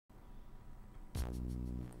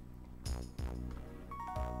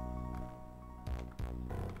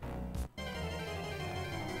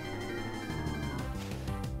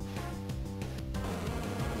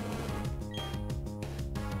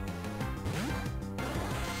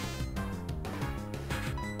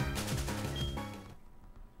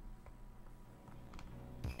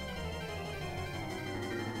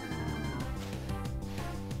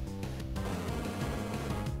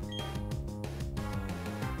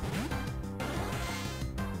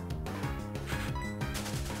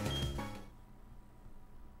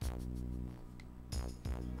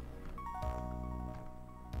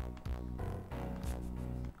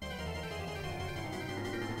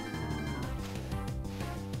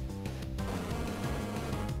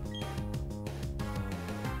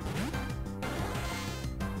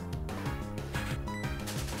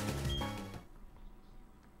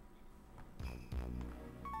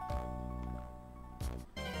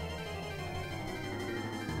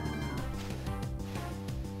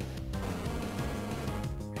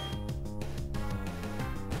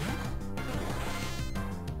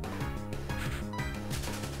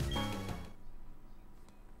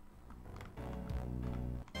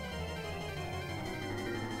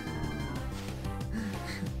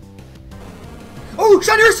Oh,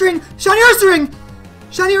 shiny Ursaring! Shiny Ursaring!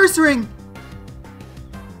 Shiny Ursaring!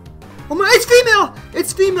 Oh my, it's female!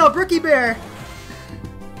 It's female, Brookie Bear!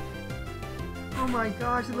 Oh my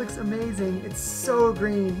gosh, it looks amazing. It's so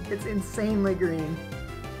green. It's insanely green.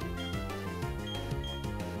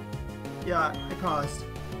 Yeah, I paused.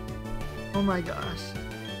 Oh my gosh.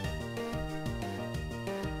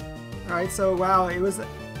 Alright, so wow, it was...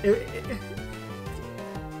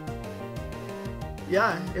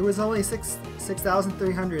 yeah, it was only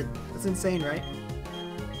 6,300. That's insane, right?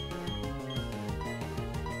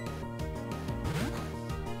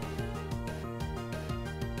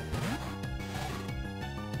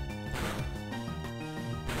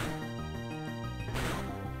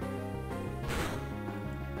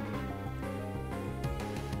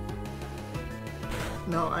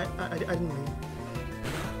 No, I didn't leave.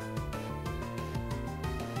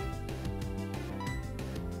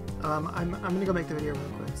 I'm gonna go make the video real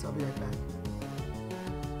quick, so I'll be right back.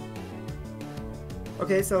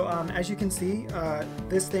 Okay, so as you can see,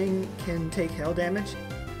 this thing can take hail damage.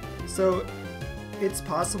 So it's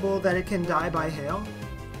possible that it can die by hail.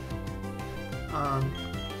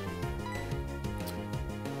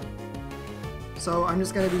 So I'm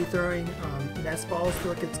just gonna be throwing nest balls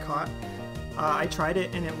till it gets caught. I tried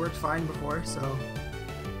it and it worked fine before, so.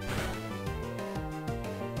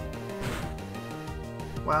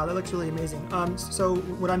 Wow, that looks really amazing. So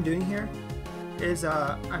what I'm doing here is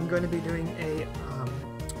I'm going to be doing a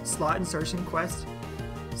slot insertion quest.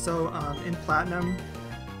 So in Platinum,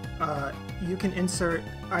 you can insert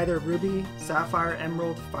either Ruby, Sapphire,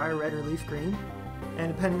 Emerald, Fire Red, or Leaf Green.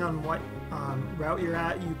 And depending on what route you're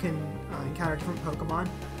at, you can encounter different Pokemon.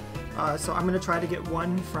 So I'm going to try to get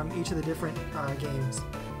one from each of the different games.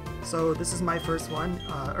 So this is my first one,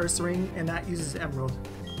 Ursaring, and that uses Emerald.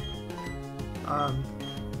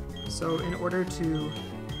 So in order to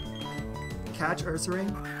catch Ursaring,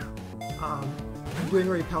 I'm doing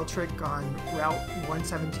a repel trick on Route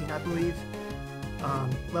 117, I believe.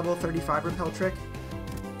 Level 35 repel trick.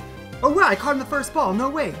 Oh wow, I caught him the first ball, no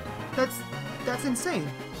way! That's insane.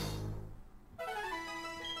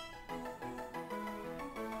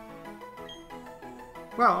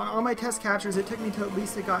 Wow, on all my test captures it took me to at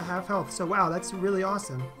least it got half health, so wow, that's really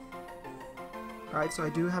awesome. Alright, so I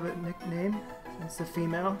do have a nickname. It's a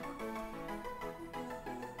female.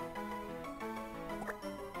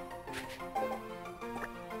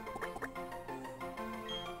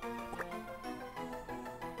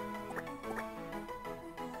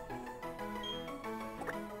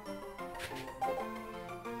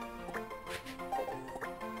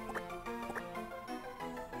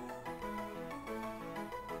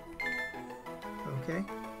 Okay.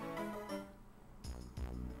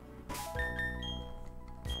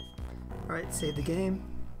 Alright, save the game.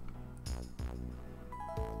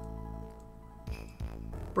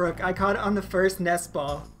 Brooke, I caught it on the first nest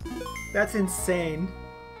ball. That's insane.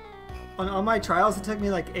 On all my trials, it took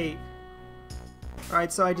me like 8.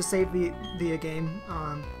 Alright, so I just saved the game.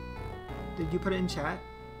 Did you put it in chat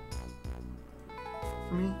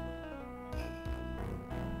for me?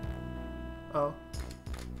 Oh.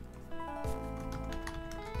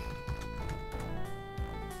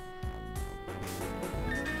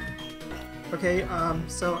 Okay,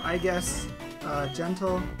 so I guess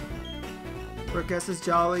Gentle, Brooke guesses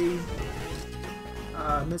Jolly,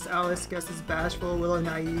 Miss Alice guesses Bashful, Willow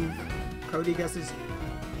Naive, Cody guesses,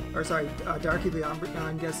 or sorry, Darky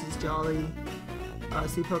Leon guesses Jolly,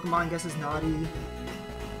 Sea Pokemon guesses Naughty.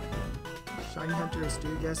 Shiny Hunter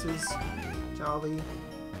Stu guesses Jolly.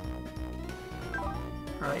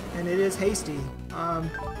 Alright, and it is Hasty. I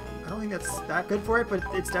don't think that's that good for it, but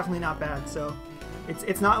it's definitely not bad. So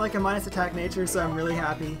it's not like a minus attack nature, so I'm really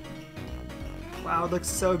happy. Wow, it looks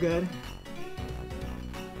so good.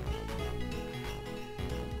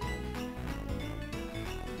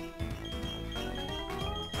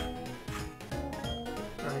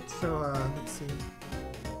 Alright, so let's see.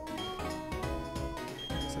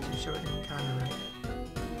 So I can show it in camera.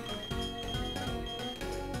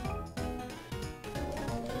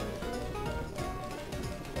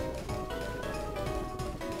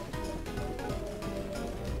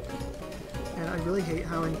 And I really hate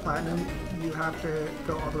how in Platinum you have to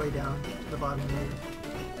go all the way down to the bottom of the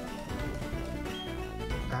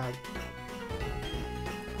bag.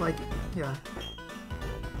 Like, yeah.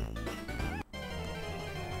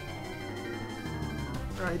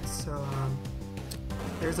 Alright, so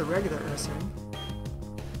there's a regular Ursaring.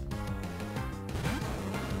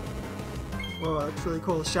 Whoa, that's really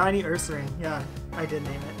cool. Shiny Ursaring. Yeah, I did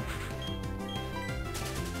name it.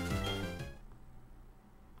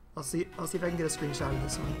 I'll see if I can get a screenshot of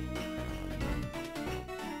this one.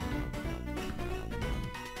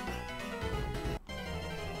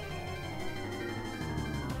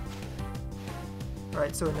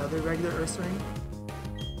 Alright, so another regular Ursaring.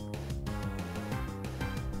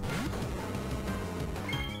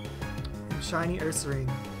 And shiny Ursaring.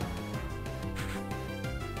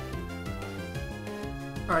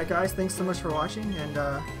 Alright guys, thanks so much for watching, and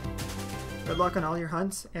good luck on all your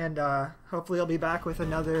hunts, and hopefully I'll be back with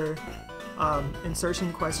another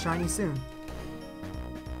Insertion quest shiny soon.